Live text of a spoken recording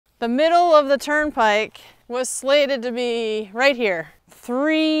The middle of the turnpike was slated to be right here.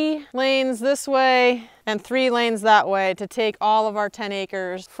 3 lanes this way and 3 lanes that way to take all of our 10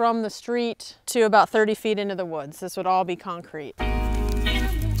 acres from the street to about 30 feet into the woods. This would all be concrete.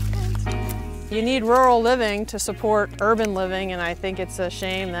 You need rural living to support urban living, and I think it's a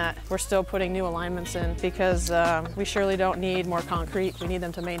shame that we're still putting new alignments in because we surely don't need more concrete. We need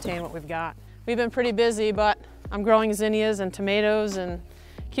them to maintain what we've got. We've been pretty busy, but I'm growing zinnias and tomatoes and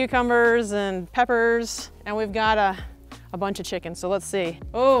cucumbers and peppers, and we've got a bunch of chickens, so let's see.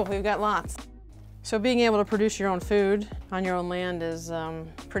 Oh, we've got lots. So being able to produce your own food on your own land is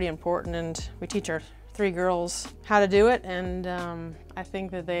pretty important, and we teach our 3 girls how to do it, and I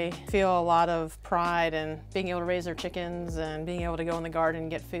think that they feel a lot of pride in being able to raise their chickens and being able to go in the garden and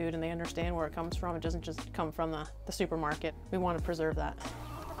get food, and they understand where it comes from. It doesn't just come from the supermarket. We want to preserve that.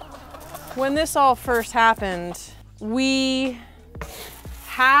 When this all first happened, we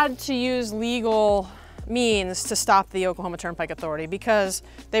had to use legal means to stop the Oklahoma Turnpike Authority because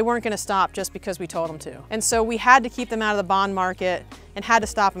they weren't going to stop just because we told them to. And so we had to keep them out of the bond market and had to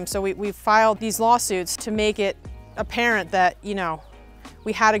stop them. So we filed these lawsuits to make it apparent that, you know,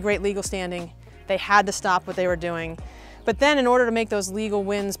 we had a great legal standing. They had to stop what they were doing. But then in order to make those legal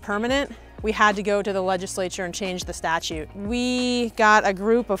wins permanent, we had to go to the legislature and change the statute. We got a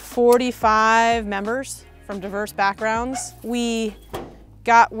group of 45 members from diverse backgrounds. We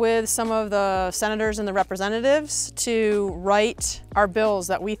got with some of the senators and the representatives to write our bills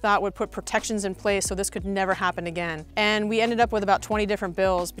that we thought would put protections in place so this could never happen again. And we ended up with about 20 different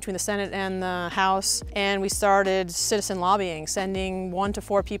bills between the Senate and the House, and we started citizen lobbying, sending 1 to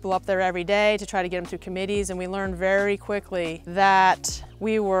 4 people up there every day to try to get them through committees, and we learned very quickly that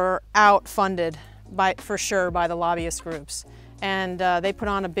we were outfunded for sure by the lobbyist groups. And they put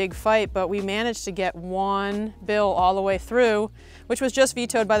on a big fight, but we managed to get 1 bill all the way through, which was just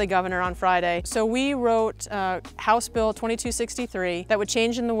vetoed by the governor on Friday. So we wrote House Bill 2263 that would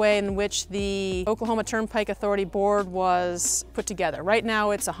change in the way in which the Oklahoma Turnpike Authority Board was put together. Right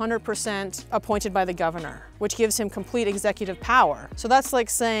now it's 100% appointed by the governor, which gives him complete executive power. So that's like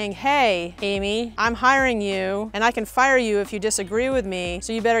saying, hey, Amy, I'm hiring you and I can fire you if you disagree with me,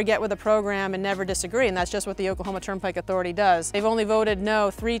 so you better get with the program and never disagree. And that's just what the Oklahoma Turnpike Authority does. They've only voted no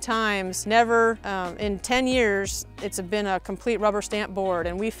 3 times, never, in 10 years, it's been a complete rubber stamp board,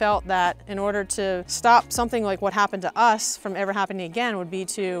 and we felt that in order to stop something like what happened to us from ever happening again would be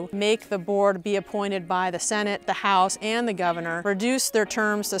to make the board be appointed by the Senate, the House, and the governor, reduce their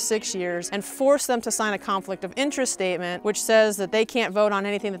terms to 6 years, and force them to sign a conflict of interest statement which says that they can't vote on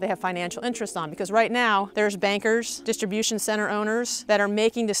anything that they have financial interest on, because right now there's bankers, distribution center owners that are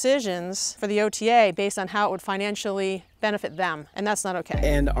making decisions for the OTA based on how it would financially benefit them, and that's not okay.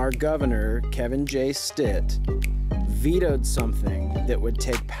 And our governor, Kevin J. Stitt, vetoed something that would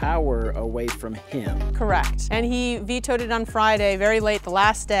take power away from him. Correct. And he vetoed it on Friday, very late, the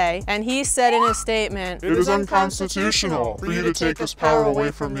last day, and he said in his statement, "It is unconstitutional for you to take this power away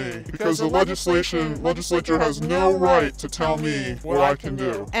from me, because the legislature has no right to tell me what I can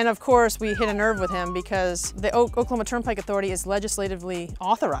do." And of course, we hit a nerve with him because the Oklahoma Turnpike Authority is legislatively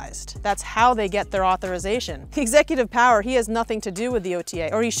authorized. That's how they get their authorization. The executive power, he has nothing to do with the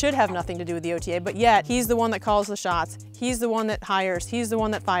OTA, or he should have nothing to do with the OTA, but yet he's the one that calls the shots. He's the one that hires, he's the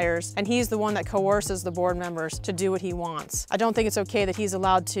one that fires, and he's the one that coerces the board members to do what he wants. I don't think it's okay that he's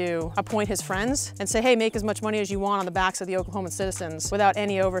allowed to appoint his friends and say, hey, make as much money as you want on the backs of the Oklahoman citizens without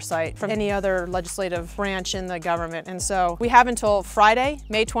any oversight from any other legislative branch in the government. And so we have until Friday,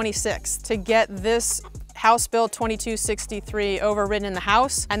 May 26th, to get this House Bill 2263 overridden in the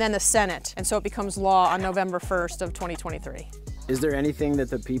House and then the Senate. And so it becomes law on November 1st of 2023. Is there anything that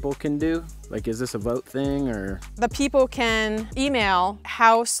the people can do? Like, is this a vote thing, or? The people can email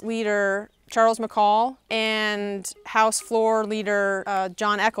House Leader Charles McCall and House Floor Leader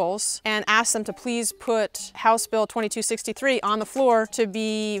John Eccles and ask them to please put House Bill 2263 on the floor to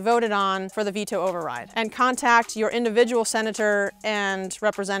be voted on for the veto override. And contact your individual senator and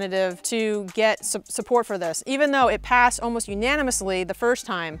representative to get support for this, even though it passed almost unanimously the first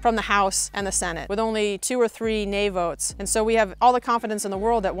time from the House and the Senate with only 2 or 3 nay votes. And so we have all the confidence in the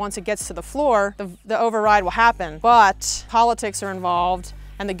world that once it gets to the floor, the override will happen. But politics are involved,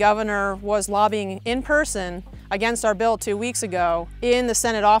 and the governor was lobbying in person against our bill 2 weeks ago in the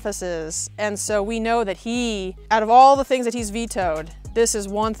Senate offices. And so we know that he, out of all the things that he's vetoed, this is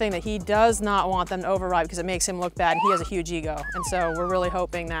one thing that he does not want them to override because it makes him look bad and he has a huge ego. And so we're really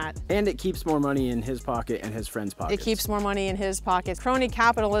hoping that. And it keeps more money in his pocket and his friends' pockets. It keeps more money in his pockets. Crony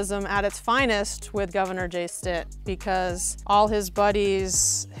capitalism at its finest with Governor Jay Stitt, because all his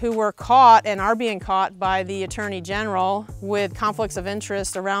buddies who were caught and are being caught by the Attorney General with conflicts of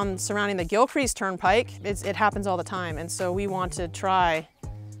interest surrounding the Gilcrease Turnpike, it happens all the time. And so we want to try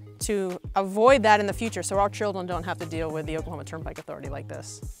to avoid that in the future so our children don't have to deal with the Oklahoma Turnpike Authority like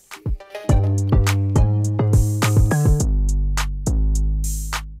this.